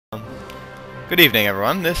Good evening,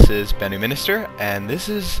 everyone. This is Benny Minister, and this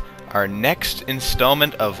is our next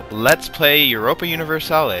installment of Let's Play Europa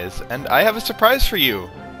Universalis, and I have a surprise for you.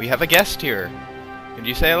 We have a guest here. Could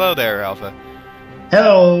you say hello there, Alpha?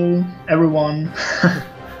 Hello, everyone.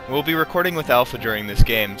 We'll be recording with Alpha during this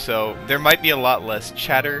game, so there might be a lot less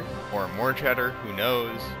chatter, or more chatter, who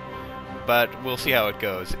knows, but we'll see how it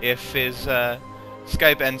goes. If his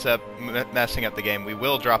Skype ends up messing up the game, we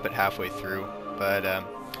will drop it halfway through, but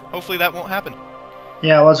hopefully that won't happen.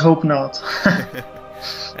 Yeah, let's hope not.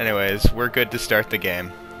 Anyways, we're good to start the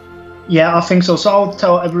game. Yeah, I think so. So I'll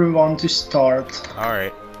tell everyone to start.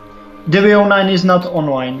 Alright. DBO9 is not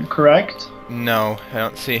online, correct? No, I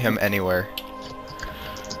don't see him anywhere.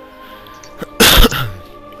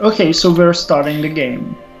 Okay, so we're starting the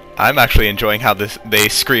game. I'm actually enjoying how they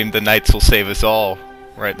screamed the knights will save us all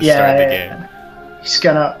right at the start of the game.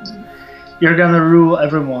 You're gonna rule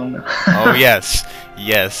everyone. Oh yes,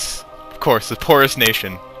 yes. Of course, the poorest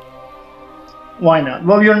nation. Why not?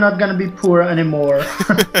 Well, you're not gonna be poor anymore.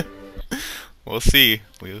 We'll see.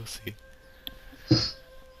 We'll see.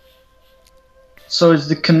 So it's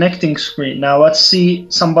the connecting screen. Now let's see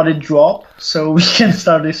somebody drop so we can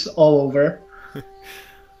start this all over.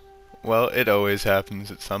 Well, it always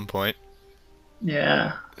happens at some point.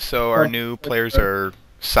 Yeah. So our new players are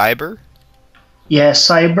Cyber? Yeah,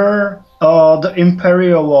 Cyber, the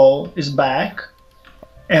Imperial Wall is back.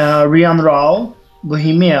 Rian Rao,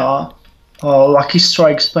 Bohemia, Lucky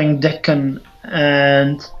Strikes playing Deccan,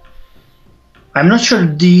 and I'm not sure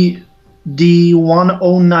the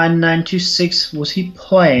 109926 was he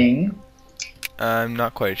playing? I'm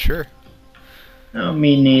not quite sure.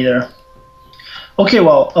 Me neither. Okay,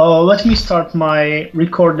 well, let me start my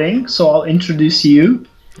recording, so I'll introduce you.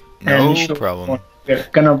 No and problem. What we're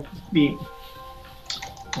gonna be.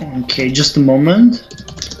 Okay, just a moment.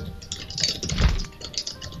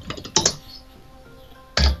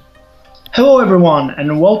 Hello everyone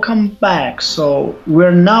and welcome back. So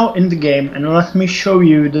we're now in the game and let me show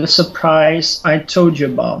you the surprise I told you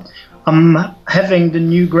about. I'm having the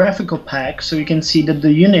new graphical pack so you can see that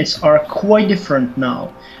the units are quite different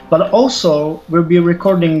now. But also we'll be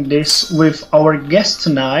recording this with our guest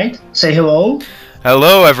tonight. Say hello.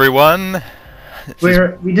 Hello everyone.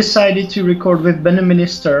 We decided to record with Benny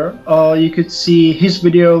Minister. You could see his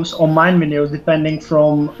videos or mine videos depending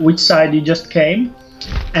from which side you just came.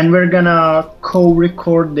 And we're gonna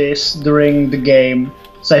co-record this during the game.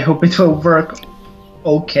 So I hope it will work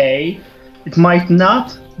okay. It might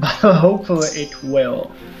not, but hopefully it will.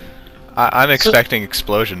 I'm expecting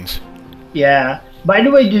explosions. Yeah. By the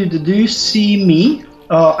way, dude, do you see me?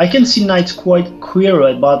 I can see knights quite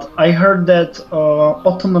clearly, but I heard that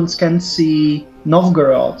Ottomans can see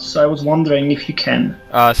Novgorod, so I was wondering if you can.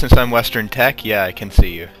 Since I'm Western Tech, yeah, I can see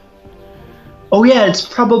you. Oh yeah, it's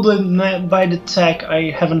probably by the tech. I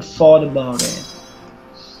haven't thought about it.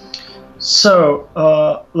 So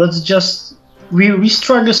let's just we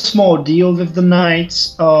struck a small deal with the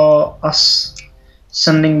knights, us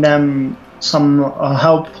sending them some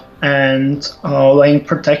help and laying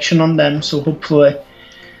protection on them. So hopefully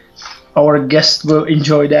our guest will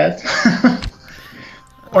enjoy that.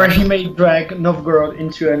 Or he may drag Novgorod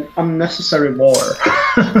into an unnecessary war.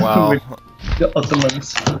 Wow. With the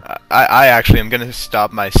Ottomans. I actually am going to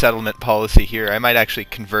stop my settlement policy here. I might actually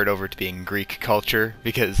convert over to being Greek culture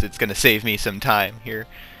because it's going to save me some time here.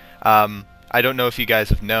 I don't know if you guys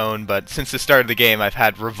have known, but since the start of the game I've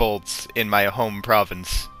had revolts in my home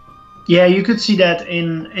province. Yeah, you could see that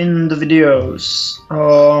in the videos.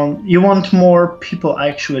 You want more people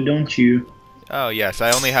actually, don't you? Oh yes,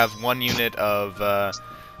 I only have one unit of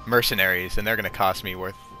mercenaries, and they're going to cost me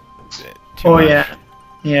worth too much. Yeah.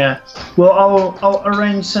 Yeah. Well, I'll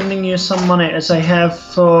arrange sending you some money as I have,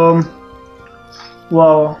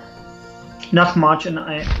 well, not much, and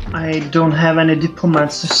I don't have any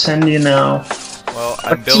diplomats to send you now. Well,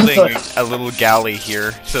 I'm building a little galley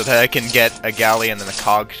here so that I can get a galley and then a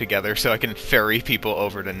cog together so I can ferry people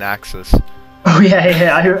over to Naxos. Oh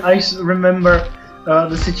yeah, I remember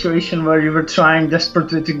the situation where you were trying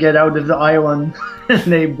desperately to get out of the island and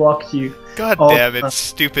they blocked you. God damn it,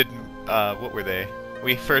 stupid, what were they?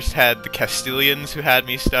 We first had the Castilians who had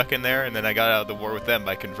me stuck in there, and then I got out of the war with them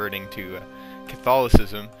by converting to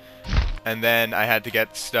Catholicism, and then I had to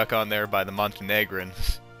get stuck on there by the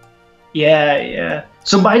Montenegrins. Yeah.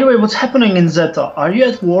 So by the way, what's happening in Zeta? Are you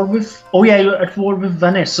at war with... Oh yeah, you're at war with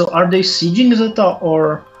Venice. So are they sieging Zeta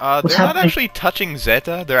or what's they're happening? not actually touching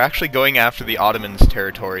Zeta. They're actually going after the Ottomans'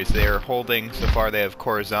 territories. They are holding, so far they have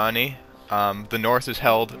Khorassani. The north is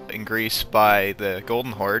held in Greece by the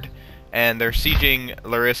Golden Horde. And they're sieging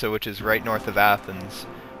Larissa, which is right north of Athens,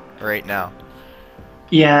 right now.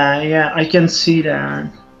 Yeah, I can see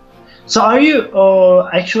that. So are you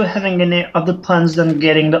actually having any other plans than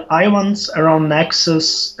getting the islands around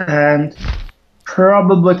Nexus and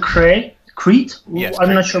probably Crete? Yes, I'm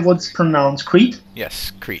not Crete. sure what's pronounced. Crete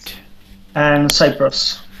Yes, Crete. and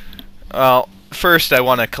Cyprus. Well, first I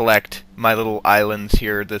want to collect my little islands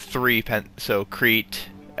here, the so Crete,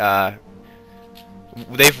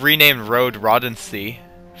 they've renamed Road Rodensee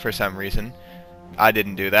for some reason. I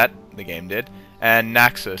didn't do that, the game did. And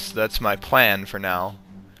Naxos, that's my plan for now.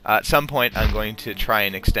 At some point I'm going to try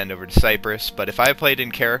and extend over to Cyprus, but if I played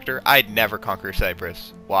in character, I'd never conquer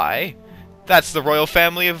Cyprus. Why? That's the royal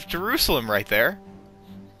family of Jerusalem right there.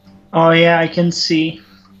 Oh yeah, I can see.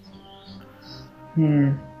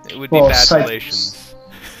 Hmm. It would be bad relations.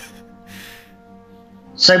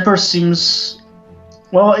 Cyprus seems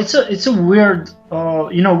well. It's a weird.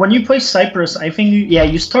 When you play Cyprus, I think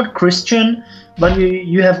you start Christian, but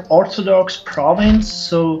you have Orthodox province,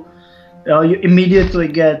 so you immediately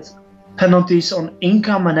get penalties on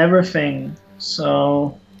income and everything.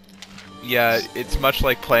 So yeah, it's much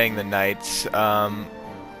like playing the Knights.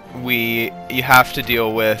 You have to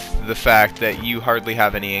deal with the fact that you hardly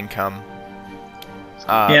have any income.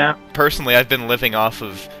 Yeah. Personally, I've been living off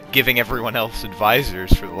of giving everyone else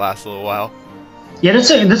advisors for the last little while. Yeah,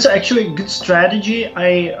 that's actually a good strategy.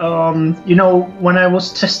 When I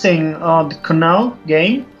was testing the Canal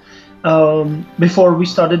game, before we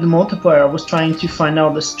started the multiplayer, I was trying to find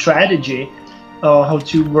out the strategy, how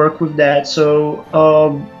to work with that. So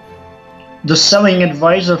the selling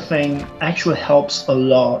advisor thing actually helps a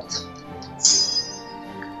lot.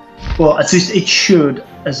 Well, at least it should,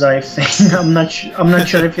 as I think. I'm not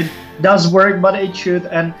sure if it does work, but it should,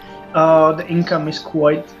 and the income is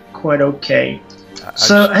quite okay.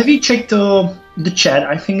 So, have you checked the chat?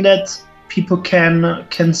 I think that people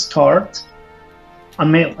can start.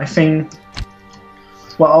 I think.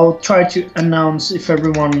 Well, I'll try to announce if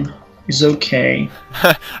everyone is okay.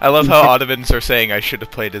 I love how Ottomans are saying I should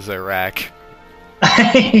have played as Iraq.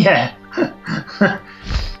 Yeah.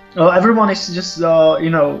 Well, everyone is just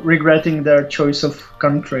regretting their choice of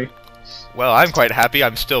country. Well, I'm quite happy.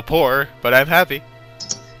 I'm still poor, but I'm happy.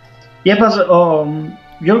 Yeah, but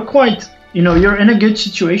you're quite. You're in a good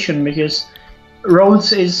situation because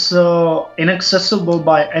Rhodes is inaccessible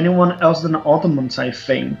by anyone else than Ottomans, I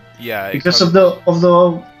think. Yeah. Because of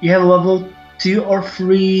the you have level 2 or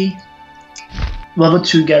 3, level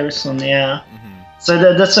 2 garrison. Yeah. So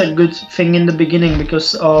that's a good thing in the beginning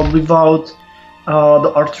because without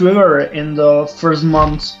the artillery in the first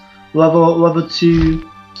month, level 2,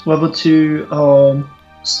 what's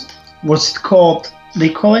it called? They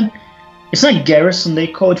call it. It's not garrison. They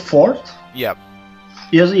call it fort. Yep.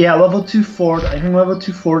 Yes, yeah, level 2 fort. I think level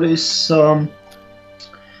 2 fort is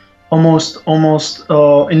almost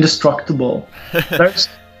indestructible.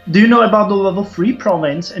 Do you know about the level 3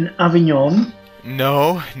 province in Avignon?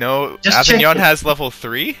 No. Just Avignon has level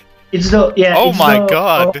 3? It's the Oh my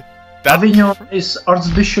god. Avignon is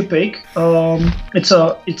archbishopric. It's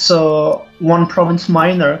a one province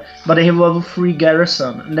minor, but they have level 3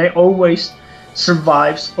 garrison, and they always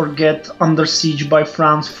survives or get under siege by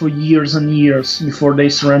France for years and years before they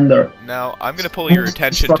surrender. Now, I'm going to pull your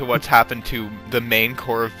attention to what's happened to the main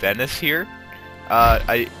core of Venice here.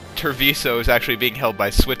 Treviso is actually being held by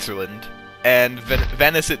Switzerland, and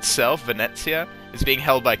Venice itself, Venezia, is being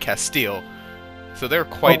held by Castile. So they're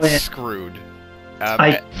quite screwed.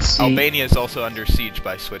 Albania is also under siege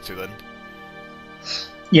by Switzerland.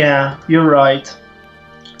 Yeah, you're right.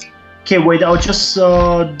 Okay, wait, I'll just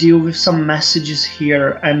deal with some messages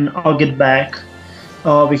here and I'll get back.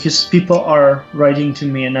 Because people are writing to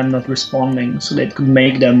me and I'm not responding, so that could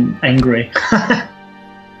make them angry.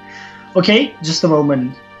 Okay, just a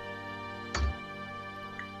moment.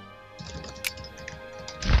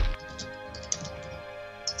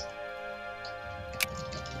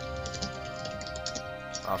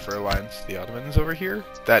 Offer alliance the Ottomans over here?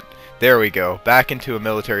 There we go. Back into a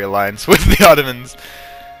military alliance with the Ottomans.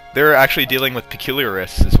 They're actually dealing with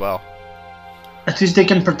peculiarists as well. At least they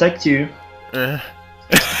can protect you.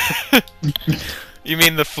 You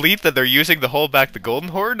mean the fleet that they're using to hold back the Golden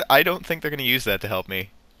Horde? I don't think they're going to use that to help me.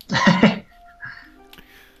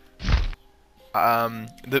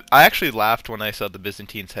 I actually laughed when I saw the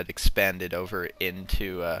Byzantines had expanded over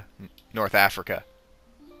into North Africa.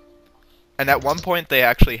 And at one point they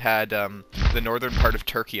actually had the northern part of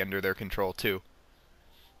Turkey under their control too.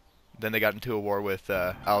 Then they got into a war with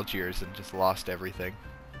Algiers and just lost everything.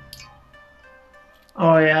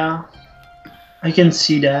 Oh yeah, I can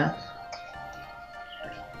see that.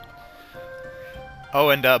 Oh,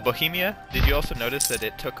 and Bohemia, did you also notice that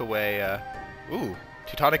it took away... Ooh,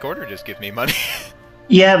 Teutonic Order just give me money.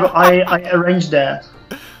 Yeah, but I arranged that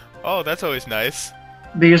Oh, that's always nice.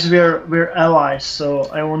 because we're allies. So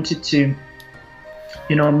I wanted to,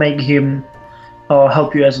 make him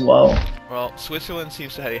help you as well. Well, Switzerland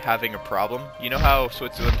seems to be having a problem. You know how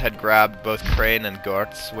Switzerland had grabbed both Crane and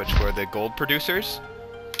Gortz, which were the gold producers?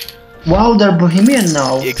 Wow, they're Bohemian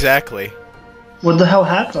now. Exactly. What the hell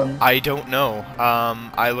happened? I don't know.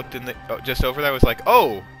 I looked in the just over there. I was like,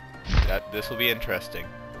 oh, this will be interesting.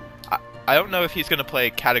 I don't know if he's gonna play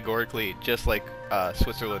categorically just like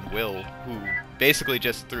Switzerland will, who basically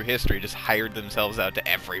just through history just hired themselves out to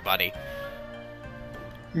everybody.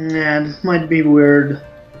 Yeah, that might be weird.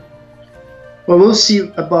 Well, we'll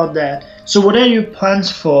see about that. So, what are your plans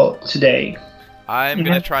for today? I'm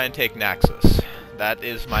gonna try and take Naxos. That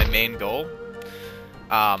is my main goal.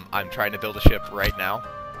 I'm trying to build a ship right now.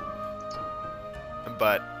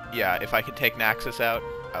 But yeah, if I can take Naxos out,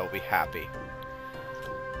 I will be happy.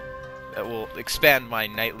 That will expand my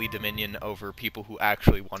knightly dominion over people who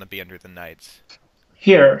actually want to be under the knights.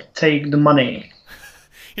 Here, take the money.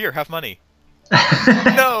 Here, have money.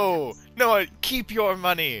 No! No, keep your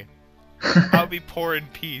money! I'll be poor in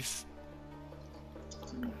peace.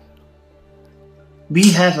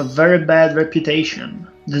 We have a very bad reputation.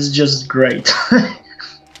 This is just great.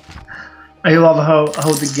 I love how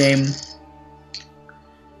the game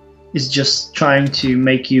is just trying to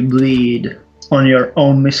make you bleed on your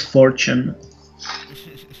own misfortune.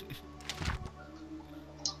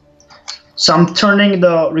 So I'm turning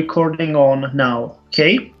the recording on now,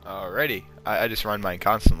 okay? Alrighty. I just run mine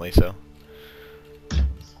constantly, so...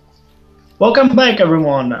 Welcome back,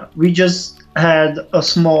 everyone. We just had a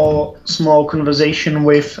small conversation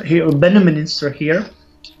with Ben Minister here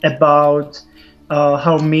about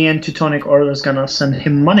how me and Teutonic Order is gonna send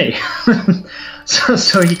him money,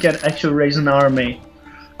 so he can actually raise an army.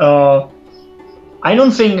 I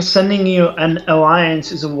don't think sending you an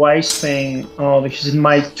alliance is a wise thing, because it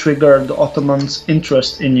might trigger the Ottomans'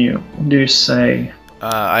 interest in you. What do you say?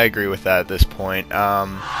 I agree with that at this point.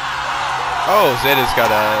 Oh, Zeta's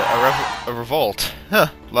got a revolt. Huh,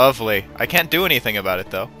 lovely. I can't do anything about it,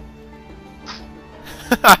 though.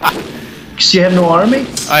 Because you have no army?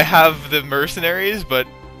 I have the mercenaries, but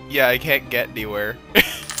yeah, I can't get anywhere.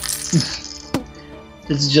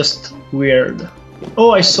 It's just weird.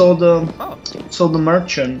 Oh, I saw the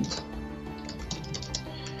merchant.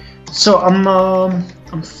 So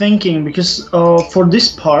I'm thinking, because for this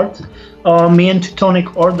part, me and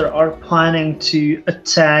Teutonic Order are planning to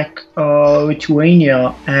attack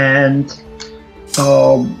Lithuania and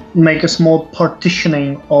make a small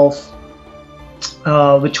partitioning of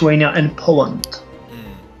Lithuania and Poland.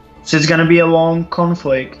 So it's gonna be a long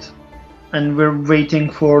conflict, and we're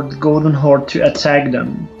waiting for the Golden Horde to attack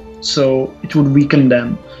them, so it would weaken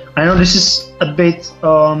them. I know this is a bit,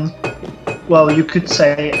 well, you could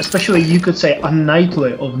say, especially you could say,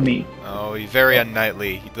 unknightly of me. Oh, very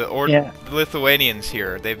unknightly. The Lithuanians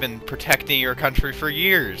here, they've been protecting your country for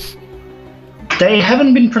years. They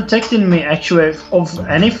haven't been protecting me, actually, of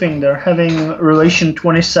anything. They're having relation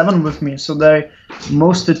 27 with me, so they're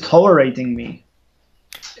mostly tolerating me,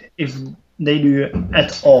 if they do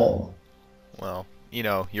at all. Well, you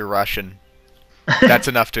know, you're Russian. That's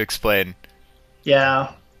enough to explain.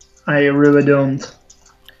 Yeah, I really don't.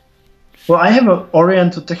 Well, I have an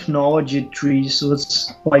Oriental technology tree, so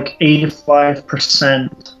it's like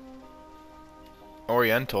 85%.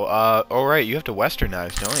 Oriental? Oh right, you have to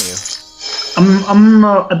westernize, don't you? I'm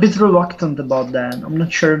a bit reluctant about that. I'm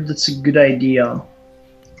not sure if that's a good idea.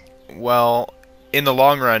 Well, in the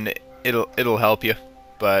long run, it'll help you,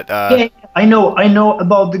 but Yeah, I know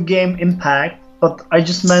about the game impact, but I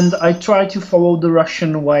just meant I try to follow the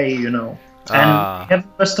Russian way, you know. And we have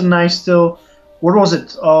westernized still. What was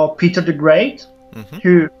it? Peter the Great,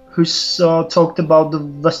 who talked about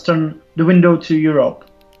the window to Europe.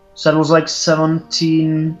 So that was like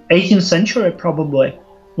 18th century probably,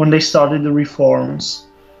 when they started the reforms.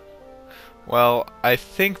 Well, I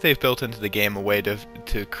think they've built into the game a way to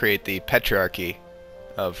create the Petrarchy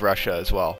of Russia as well.